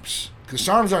SARMs because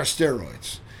SARMs aren't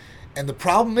steroids. And the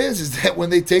problem is that when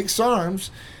they take SARMs,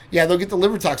 yeah, they'll get the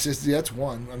liver toxicity. That's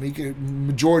one. I mean, you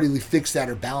can majoritarily fix that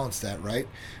or balance that, right?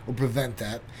 Or prevent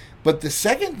that. But the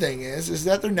second thing is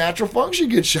that their natural function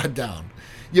gets shut down.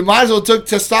 You might as well take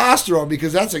testosterone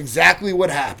because that's exactly what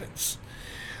happens.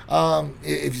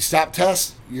 If you stop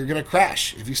tests, you're going to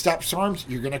crash. If you stop SARMs,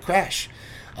 you're going to crash.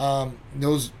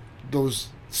 Those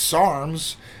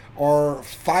SARMs are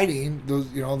fighting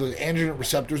those. The androgen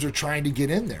receptors are trying to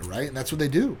get in there, right? And that's what they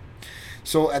do.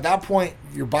 So at that point,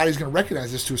 your body's going to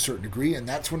recognize this to a certain degree, and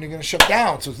that's when you're going to shut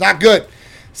down. So it's not good.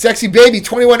 Sexy baby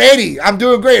 2180. I'm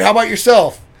doing great. How about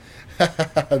yourself?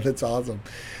 That's awesome.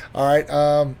 All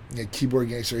right. Keyboard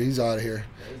gangster. He's out of here.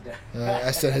 I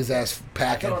sent his ass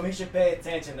packing. I told him he should pay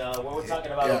attention when we're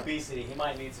talking about obesity. He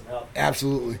might need some help.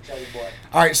 Absolutely.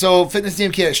 All right, so Fitness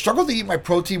DMK. I struggle to eat my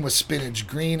protein with spinach,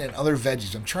 green, and other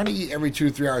veggies. I'm trying to eat every 2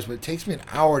 to 3 hours, but it takes me an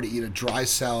hour to eat a dry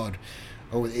salad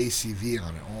or with ACV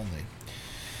on it only.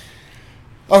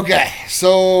 Okay,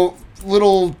 so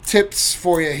little tips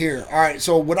for you here. All right,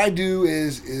 so what I do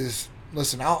is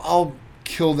listen, I'll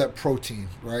kill that protein,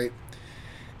 right?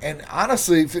 And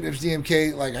honestly, Fitness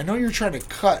DMK, like I know you're trying to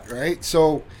cut, right?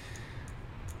 So,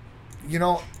 you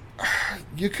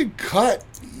could cut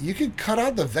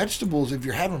out the vegetables if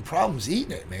you're having problems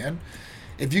eating it, man.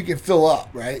 If you can fill up,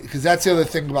 right? Because that's the other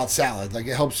thing about salad. Like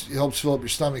it helps fill up your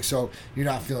stomach, so you're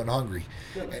not feeling hungry.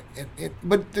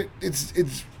 But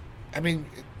it's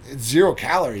 0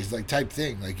 calories, like type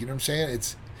thing. Like you know what I'm saying?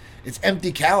 It's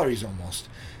empty calories almost.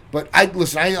 But I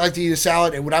like to eat a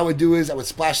salad, and what I would do is I would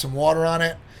splash some water on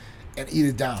it and eat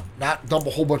it down. Not dump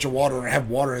a whole bunch of water and have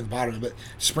water in the bottom, but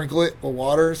sprinkle it with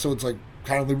water so it's like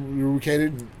kind of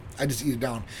lubricated, and I just eat it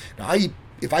down. Now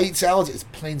if I eat salads, it's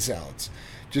plain salads.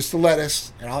 Just the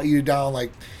lettuce, and I'll eat it down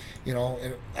and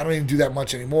I don't even do that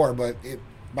much anymore, but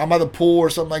I'm by the pool or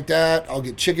something like that, I'll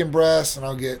get chicken breasts and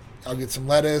I'll get some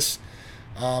lettuce,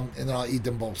 and then I'll eat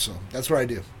them both. So that's what I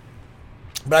do.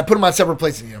 But I put them on separate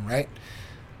plates and eat them, right?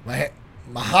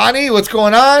 Mahani, what's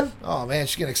going on? Oh man,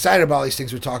 she's getting excited about all these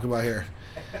things we're talking about here.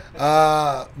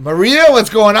 Maria, what's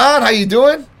going on? How you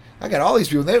doing? I got all these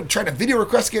people. They're trying to video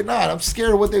request getting on. I'm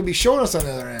scared of what they'd be showing us on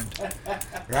the other end.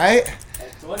 Right?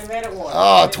 20-minute one.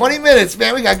 Oh, 20 minutes,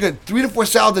 man. We got good 3 to 4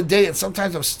 salads a day, and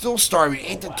sometimes I'm still starving.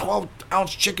 8 to 12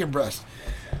 ounce chicken breast.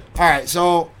 All right,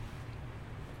 so.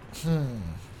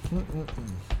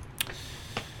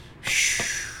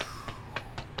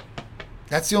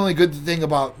 That's the only good thing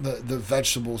about the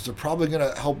vegetables. They're probably going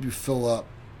to help you fill up.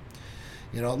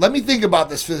 Let me think about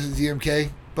this,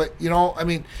 DMK. But,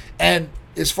 and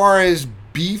as far as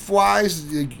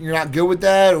beef-wise, you're not good with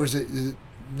that? Or is it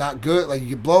not good? Like you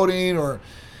get bloating? Or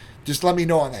just let me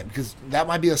know on that. Because that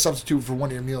might be a substitute for one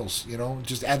of your meals.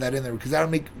 Just add that in there. Because that'll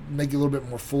make you a little bit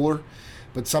more fuller.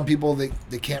 But some people, they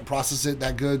can't process it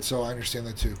that good. So I understand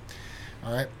that too.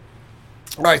 All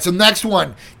right, so next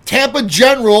one. Tampa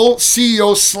General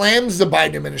CEO slams the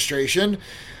Biden administration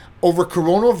over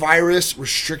coronavirus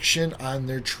restriction on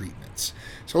their treatments.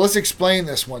 So let's explain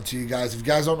this one to you guys. If you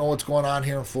guys don't know what's going on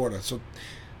here in Florida. So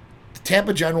the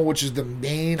Tampa General, which is the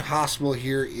main hospital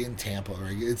here in Tampa,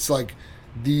 right? It's like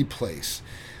the place.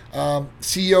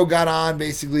 CEO got on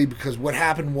basically because what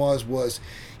happened was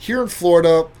here in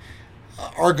Florida,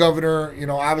 our governor,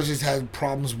 obviously has had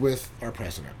problems with our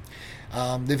president.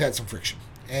 They've had some friction.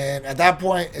 And at that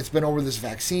point, it's been over this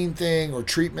vaccine thing or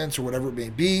treatments or whatever it may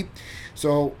be.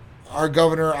 So our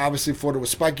governor, obviously Florida was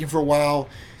spiking for a while,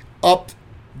 upped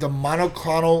the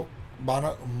monoclonal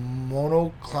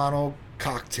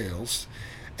cocktails.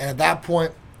 And at that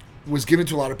point, was given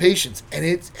to a lot of patients. And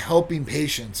it's helping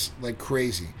patients like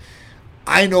crazy.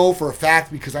 I know for a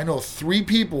fact because I know 3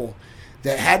 people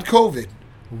that had COVID,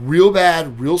 real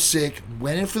bad, real sick,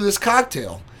 went in for this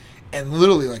cocktail. And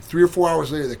literally, like 3 or 4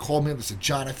 hours later, they called me up and said,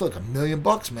 "John, I feel like $1 million,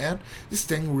 man. This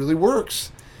thing really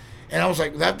works." And I was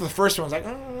like, the first one, I was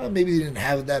like, maybe they didn't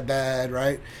have it that bad,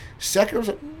 right? Second, I was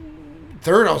like,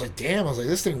 third, I was like, damn. I was like,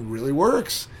 this thing really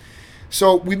works.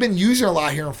 So we've been using it a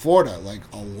lot here in Florida, like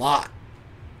a lot.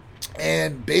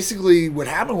 And basically, what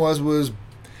happened was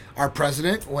our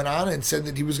president went on and said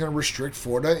that he was going to restrict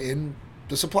Florida in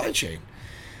the supply chain.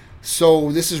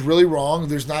 So this is really wrong.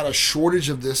 There's not a shortage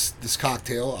of this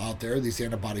cocktail out there, these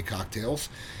antibody cocktails.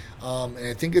 And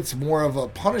I think it's more of a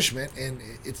punishment, and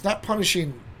it's not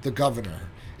punishing the governor.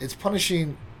 It's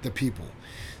punishing the people.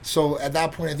 So at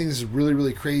that point, I think this is really,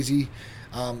 really crazy.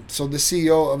 So the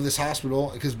CEO of this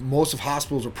hospital, because most of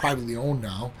hospitals are privately owned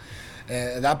now, and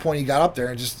at that point he got up there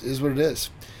and just is what it is.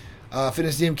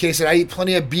 Fitness DMK said, I eat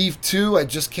plenty of beef too. I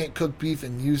just can't cook beef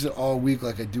and use it all week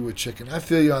like I do with chicken. I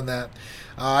feel you on that.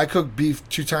 I cook beef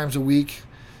 2 times a week.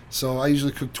 So I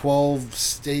usually cook 12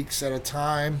 steaks at a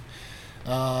time.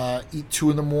 Eat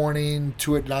 2 in the morning,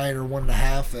 2 at night, or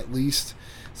 1.5 at least.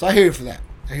 So I hear you for that.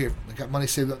 I got money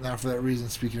saved up now for that reason,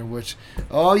 speaking of which.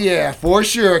 Oh, yeah, for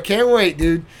sure. Can't wait,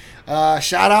 dude.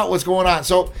 Shout out what's going on.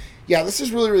 So, yeah, this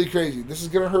is really, really crazy. This is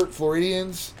going to hurt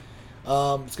Floridians.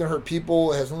 It's going to hurt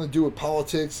people. It has nothing to do with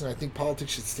politics, and I think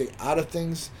politics should stay out of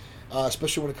things,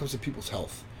 especially when it comes to people's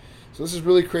health. So this is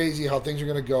really crazy how things are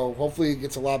going to go. Hopefully it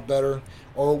gets a lot better,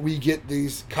 or we get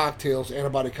these cocktails,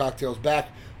 antibody cocktails, back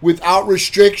without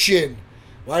restriction.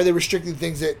 Why are they restricting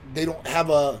things that they don't have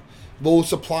a low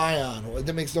supply on?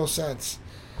 That makes no sense.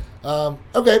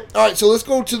 Okay, all right, so let's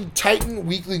go to the Titan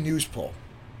Weekly News Poll.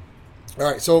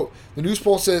 All right, so the news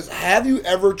poll says, have you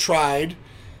ever tried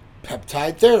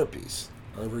peptide therapies?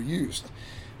 Or ever used?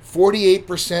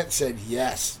 48% said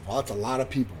yes. Well, that's a lot of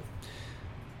people.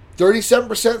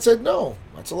 37% said no.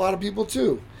 That's a lot of people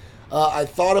too. I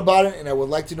thought about it and I would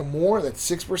like to know more. That's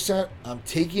 6%. I'm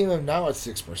taking them now at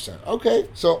 6%. Okay,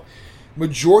 so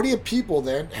majority of people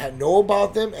then know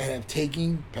about them and have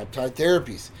taken peptide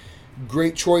therapies.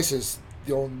 Great choices.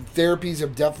 Therapies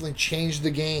have definitely changed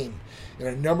the game in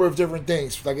a number of different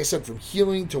things. Like I said, from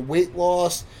healing to weight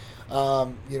loss,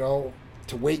 to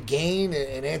weight gain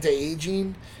and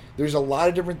anti-aging. There's a lot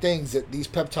of different things that these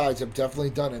peptides have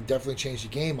definitely done and definitely changed the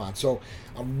game on. So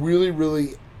I'm really,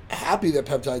 really happy that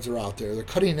peptides are out there. They're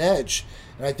cutting edge,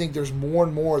 and I think there's more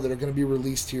and more that are going to be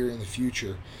released here in the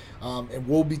future. And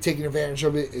we'll be taking advantage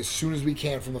of it as soon as we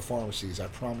can from the pharmacies. I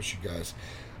promise you guys.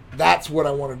 That's what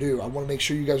I want to do. I want to make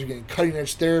sure you guys are getting cutting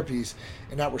edge therapies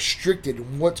and not restricted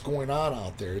in what's going on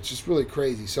out there. It's just really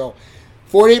crazy. So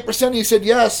 48% of you said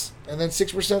yes, and then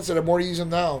 6% said I'm more to use them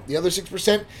now. The other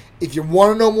 6%, if you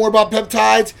want to know more about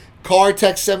peptides, call or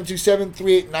text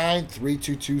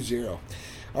 727-389-3220.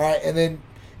 All right, and then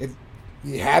if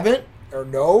you haven't or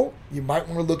know, you might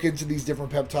want to look into these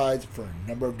different peptides for a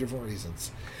number of different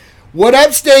reasons. What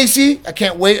up, Stacy? I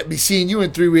can't wait to be seeing you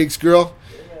in 3 weeks, girl.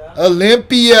 Yeah.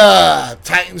 Olympia.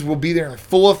 Titans will be there in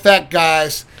full effect,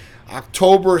 guys.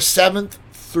 October 7th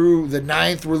through the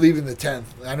 9th. We're leaving the 10th.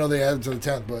 I know they added to the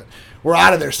 10th, but we're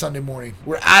out of there Sunday morning.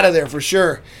 We're out of there for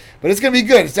sure. But it's going to be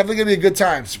good. It's definitely going to be a good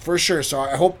time for sure. So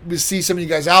I hope we see some of you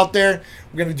guys out there.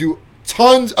 We're going to do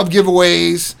tons of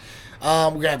giveaways.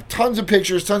 We're going to have tons of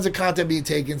pictures, tons of content being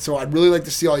taken. So I'd really like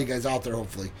to see all you guys out there,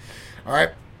 hopefully. All right.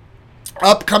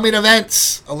 Upcoming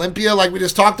events. Olympia, like we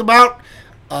just talked about.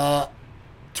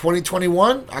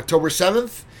 2021, October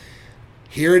 7th.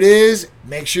 Here it is.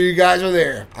 Make sure you guys are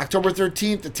there. October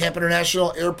 13th, the Tampa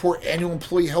International Airport Annual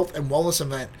Employee Health and Wellness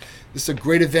Event. This is a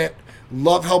great event.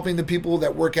 Love helping the people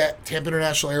that work at Tampa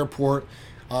International Airport.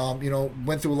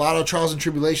 Went through a lot of trials and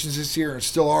tribulations this year and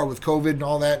still are with COVID and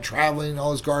all that, traveling and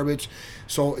all this garbage.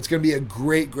 So it's going to be a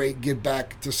great, great give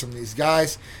back to some of these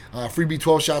guys. Free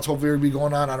B12 shots hopefully will be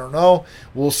going on. I don't know.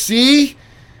 We'll see.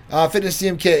 Fitness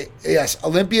DMK. Yes,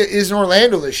 Olympia is in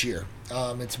Orlando this year.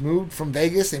 It's moved from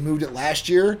Vegas. They moved it last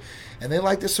year, and they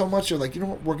liked it so much. They're like, you know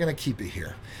what? We're going to keep it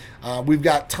here. We've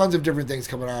got tons of different things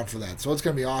coming on for that, so it's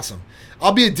going to be awesome.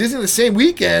 I'll be at Disney the same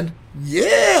weekend.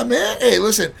 Yeah, man. Hey,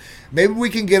 listen, maybe we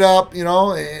can get up, and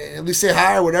at least say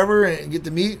hi or whatever and get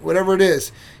to meet, whatever it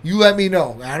is. You let me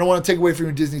know. I don't want to take away from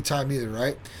your Disney time either,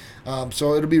 right?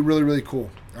 So it'll be really, really cool.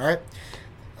 All right.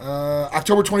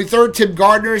 October 23rd, Tim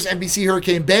Gardner's NBC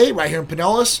Hurricane Bay right here in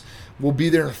Pinellas. We'll be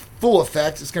there in full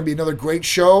effect. It's going to be another great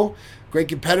show, great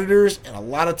competitors, and a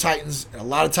lot of Titans and a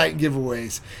lot of Titan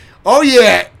giveaways. Oh,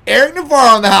 yeah. Eric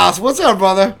Navarro in the house. What's up,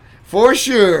 brother? For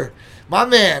sure. My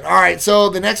man. All right, so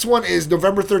the next one is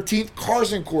November 13th,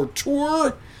 Cars and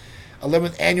Couture,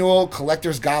 11th Annual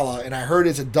Collectors Gala, and I heard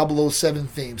it's a 007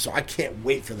 theme, so I can't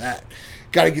wait for that.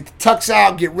 Got to get the tux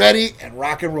out, get ready, and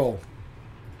rock and roll.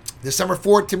 December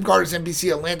 4th, Tim Carter's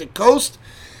NBC Atlantic Coast.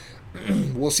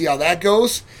 We'll see how that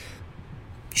goes.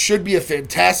 Should be a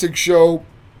fantastic show.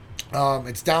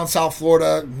 It's down South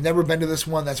Florida. Never been to this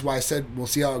one. That's why I said we'll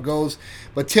see how it goes.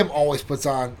 But Tim always puts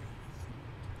on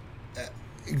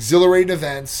exhilarating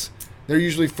events. They're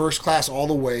usually first class all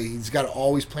the way. He's got it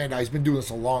always planned out. He's been doing this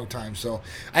a long time. So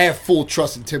I have full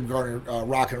trust in Tim Gardner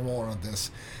rocking and rolling on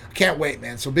this. can't wait,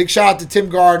 man. So big shout out to Tim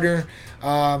Gardner,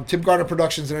 Tim Gardner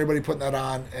Productions, and everybody putting that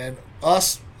on, and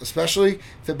us especially.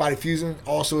 Fit Body Fusion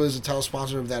also is a title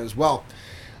sponsor of that as well.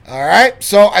 All right,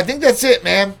 so I think that's it,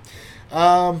 man.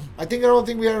 I don't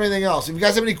think we have anything else. If you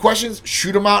guys have any questions,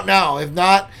 shoot them out now. If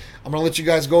not, I'm gonna let you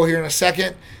guys go here in a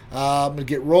second. I'm gonna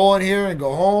get rolling here and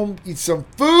go home, eat some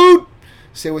food,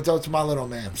 say what's up to my little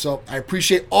man. So I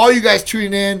appreciate all you guys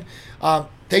tuning in.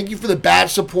 Thank you for the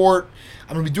badge support.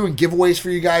 I'm going to be doing giveaways for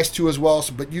you guys too as well.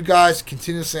 So, but you guys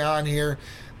continuously on here.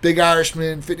 Big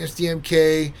Irishman, Fitness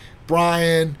DMK,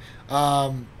 Brian,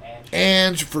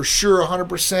 Ange for sure,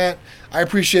 100%. I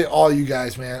appreciate all you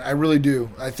guys, man. I really do.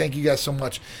 I thank you guys so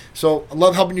much. So I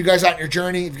love helping you guys out in your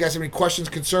journey. If you guys have any questions,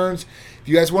 concerns, if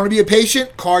you guys want to be a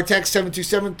patient, call or text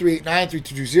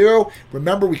 727-389-3220.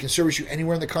 Remember, we can service you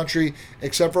anywhere in the country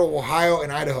except for Ohio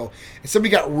and Idaho. And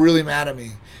somebody got really mad at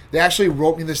me. They actually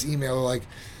wrote me this email like,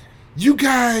 you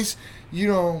guys,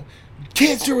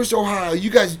 can't service Ohio. You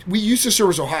guys, we used to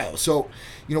service Ohio. So,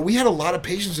 we had a lot of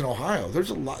patients in Ohio. There was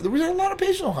a lot of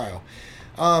patients in Ohio.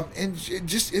 And it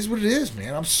just is what it is,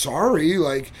 man. I'm sorry.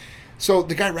 So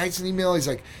the guy writes an email. He's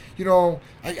like,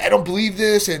 I don't believe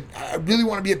this, and I really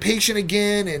want to be a patient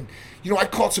again. And, I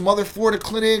called some other Florida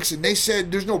clinics, and they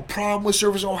said there's no problem with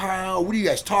Service Ohio. What are you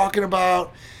guys talking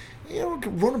about?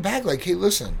 Running back like, hey,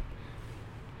 listen,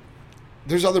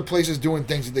 there's other places doing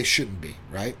things that they shouldn't be,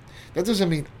 right? That doesn't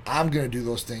mean I'm going to do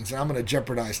those things and I'm going to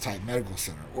jeopardize Titan Medical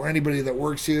Center or anybody that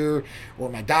works here or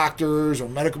my doctors or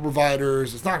medical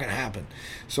providers. It's not going to happen.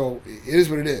 So it is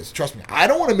what it is. Trust me. I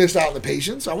don't want to miss out on the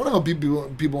patients. I want to help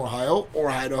people in Ohio or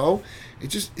Idaho. It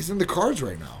just isn't in the cards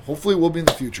right now. Hopefully it will be in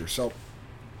the future. So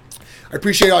I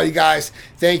appreciate all you guys.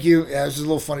 Thank you. Yeah, this is a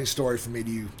little funny story from me to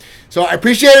you. So I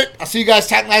appreciate it. I'll see you guys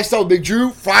Titan Lifestyle with Big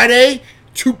Drew Friday,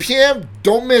 2 p.m.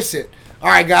 Don't miss it. All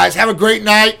right, guys. Have a great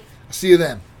night. I'll see you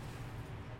then.